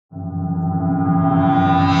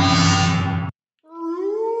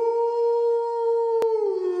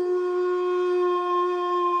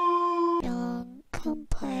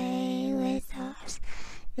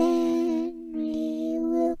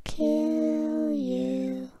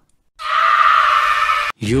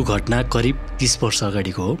यो घटना करिब 30 वर्ष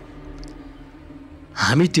अगाडिको हो।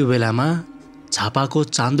 हामी त्यो बेलामा झापाको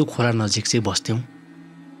चान्दु खोला नजिक चाहिँ बस्थ्यौँ।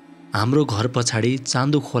 हाम्रो घर पछाडि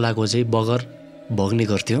चान्दु खोलाको चाहिँ बगर बग्ने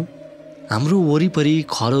गर्थ्यो। हाम्रो वरिपरि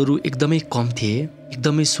घरहरू एकदमै कम थिए,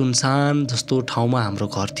 एकदमै सुनसान जस्तो ठाउँमा हाम्रो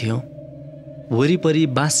घर थियो। वरिपरि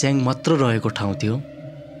बाँसस्याङ मात्र रहेको ठाउँ थियो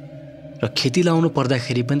र खेती लाउनु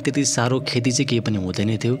पर्दाखेरि पनि त्यति साह्रो खेती चाहिँ केही पनि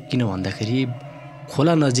हुँदैन थियो। किन भन्दाखेरि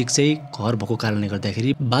खोला नजिक चाहिँ घर भएको कारणले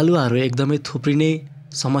गर्दाखेरि बालुवाहरू एकदमै थुप्रिने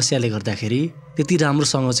समस्याले गर्दाखेरि त्यति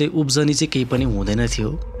राम्रोसँग चाहिँ उब्जनी चाहिँ केही पनि हुँदैन थियो।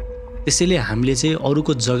 त्यसैले हामीले चाहिँ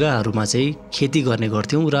अरूको जग्गाहरूमा चाहिँ खेती गर्ने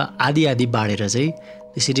गर्थ्यौँ र आधी आधी बाडेर चाहिँ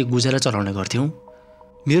त्यसरी गुजारा चलाउने गर्थ्यौँ।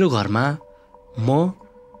 मेरो घरमा म,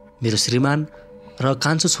 मेरो श्रीमान र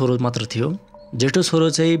कान्छो छोरो मात्र थियो। जेठो छोरो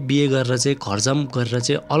चाहिँ बिहे गरेर चाहिँ घरजाम गरेर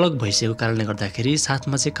चाहिँ अलग भइसकेको कारणले गर्दाखेरि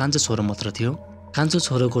साथमा चाहिँ कान्छो छोरो मात्र थियो। कान्छो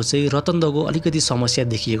छोरोको चाहिँ रतन्दको अलिकति समस्या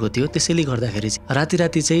देखिएको थियो। त्यसैले गर्दाखेरि राति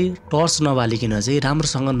राति चाहिँ टर्च नबालिकन चाहिँ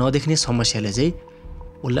राम्रोसँग नदेख्ने समस्याले चाहिँ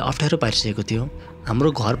उसले अप्ठ्यारो पारिसकेको थियो।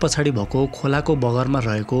 हाम्रो घर पछाडि भएको खोलाको बगरमा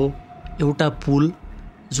रहेको एउटा पुल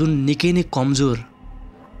जुन निकै नै कमजोर,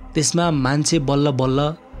 त्यसमा मान्छे बल्ल बल्ल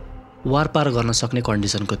वारपार गर्न सक्ने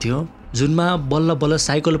कन्डिसनको थियो, जुनमा बल्ल बल्ल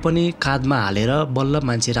साइकल पनि काँधमा हालेर बल्ल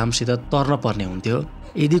मान्छे राम्रोसित तर्न पर्ने हुन्थ्यो।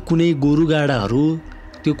 यदि कुनै गोरुगाडाहरू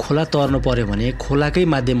त्यो खोला तर्नु पर्यो भने खोलाकै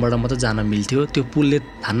माध्यमबाट मात्र जान मिल्थ्यो। त्यो पुलले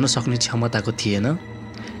धान्न सक्ने क्षमताको थिएन।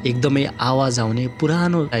 एकदमै आवाज आउने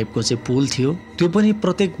पुरानो टाइपको चाहिँ पुल थियो। त्यो पनि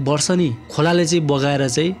प्रत्येक वर्ष नि खोलाले चाहिँ बगाएर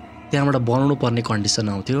चाहिँ त्यहाँबाट बनाउनु पर्ने कन्डिसन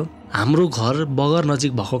आउँथ्यो। हाम्रो घर बगर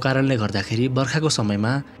नजिक भएको कारणले गर्दाखेरि बर्खाको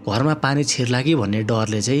समयमा घरमा पानी छिर्ला कि भन्ने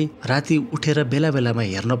डरले चाहिँ राति उठेर बेला बेलामा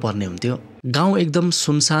हेर्न पर्ने हुन्थ्यो। गाउँ एकदम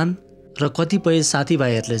सुनसान र कतिपय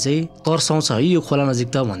साथीभाइहरूले चाहिँ तर्साउँछ है यो खोला नजिक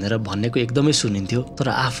त भनेर भन्नेको एकदमै सुनिन्थ्यो, तर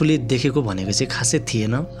आफूले देखेको भनेको चाहिँ खासै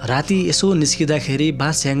थिएन। राति यसो निस्किँदाखेरि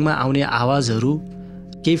बाँसस्याङमा आउने आवाजहरू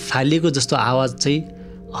केही फालिएको जस्तो आवाज चाहिँ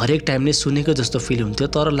हरेक टाइम नै सुनेको जस्तो फिल हुन्थ्यो,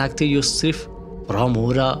 तर लाग्थ्यो यो सिर्फ भ्रम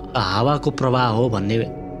हो र हावाको प्रवाह हो भन्ने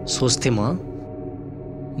सोच्थेँ म।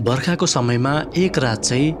 बर्खाको समयमा एक रात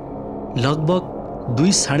चाहिँ लगभग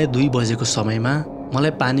 2-2:30 बजेको समयमा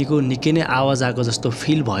मलाई पानीको निकै नै आवाज आएको जस्तो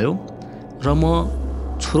फिल भयो र म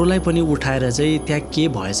छोरोलाई पनि उठाएर चाहिँ त्यहाँ के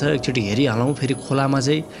भएछ एकचोटि हेरिहालौँ, फेरि खोलामा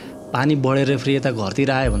चाहिँ पानी बढेर फेरि यता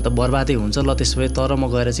घरतिर आयो भने त बर्बादै हुन्छ, ल त्यसो भए तर म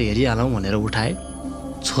गएर चाहिँ हेरिहालौँ भनेर उठाएँ।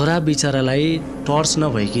 छोरा बिचरालाई टर्च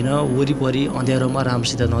नभइकन वरिपरि अँध्यारोमा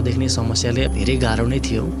राम्रोसित नदेख्ने समस्याले धेरै गाह्रो नै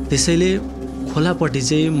थियो। त्यसैले खोलापट्टि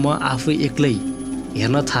चाहिँ म आफू एक्लै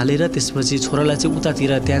हेर्न थालेँ र त्यसपछि छोरालाई चाहिँ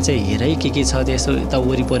उतातिर त्यहाँ चाहिँ हेर है के छ त्यसो यता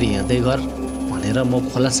वरिपरि हेर्दै गर भनेर म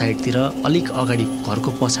खोला साइडतिर अलिक अगाडि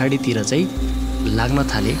घरको पछाडितिर चाहिँ लाग्न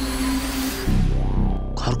थालेँ।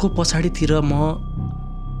 घरको पछाडितिर म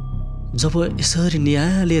जब यसरी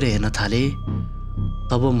निहालेर हेर्न थालेँ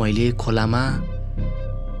तब मैले खोलामा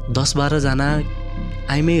 10-12 जना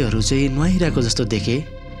आइमाईहरू चाहिँ नुहाइरहेको जस्तो देखेँ।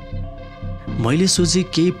 मैले सोचेँ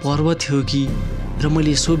केही पर्व थियो कि, र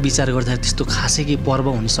मैले यसो विचार गर्दा त्यस्तो खासै केही पर्व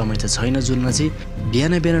हुने समय त छैन जुनमा चाहिँ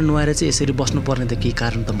बिहान बिहान नुहाएर चाहिँ यसरी बस्नुपर्ने त केही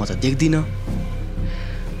कारण त म त देख्दिनँ।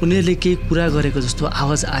 उनीहरूले केही कुरा गरेको जस्तो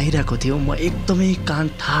आवाज आइरहेको थियो। म एकदमै कान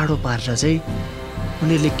ठाडो पारेर चाहिँ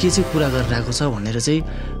उनीहरूले के चाहिँ कुरा गरिरहेको छ भनेर चाहिँ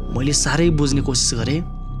मैले साह्रै बुझ्ने कोसिस गरेँ।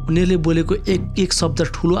 उनीहरूले बोलेको एक एक शब्द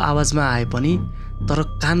ठुलो आवाजमा आए पनि तर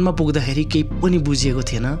कानमा पुग्दाखेरि केही पनि बुझिएको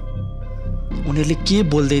थिएन। उनीहरूले के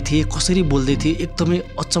बोल्दै थिए, कसरी बोल्दै थिए, एकदमै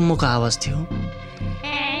अचम्मको आवाज थियो।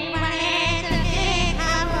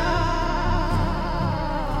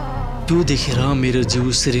 त्यो देखेर मेरो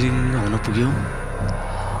जिउ सिरिङ हुन पुग्यो।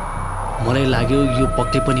 मलाई लाग्यो यो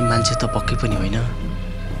पक्कै पनि मान्छे त पक्कै पनि होइन,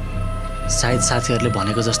 सायद साथीहरूले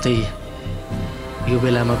भनेको जस्तै यो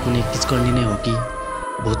बेलामा कुनै किचकन्डी नै हो कि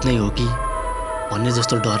भूत नै हो कि भन्ने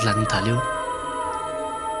जस्तो डर लाग्न थाल्यो।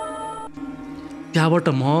 त्यहाँबाट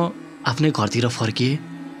म आफ्नै घरतिर फर्किएँ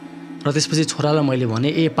र त्यसपछि छोरालाई मैले भने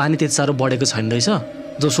पानी त्यति साह्रो बढेको छैन रहेछ,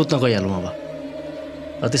 जो सुत्न गइहालौँ अब।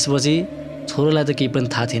 र त्यसपछि छोरोलाई त केही पनि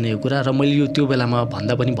थाहा थिएन यो कुरा, र मैले यो त्यो बेलामा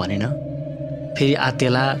भन्दा पनि भनेन, फेरि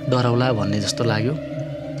आत्तेला डराउला भन्ने जस्तो लाग्यो।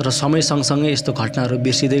 तर समय सँगसँगै यस्तो घटनाहरू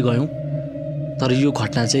बिर्सिँदै गयौँ, तर यो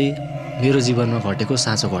घटना चाहिँ मेरो जीवनमा घटेको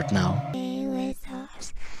साँचो घटना हो।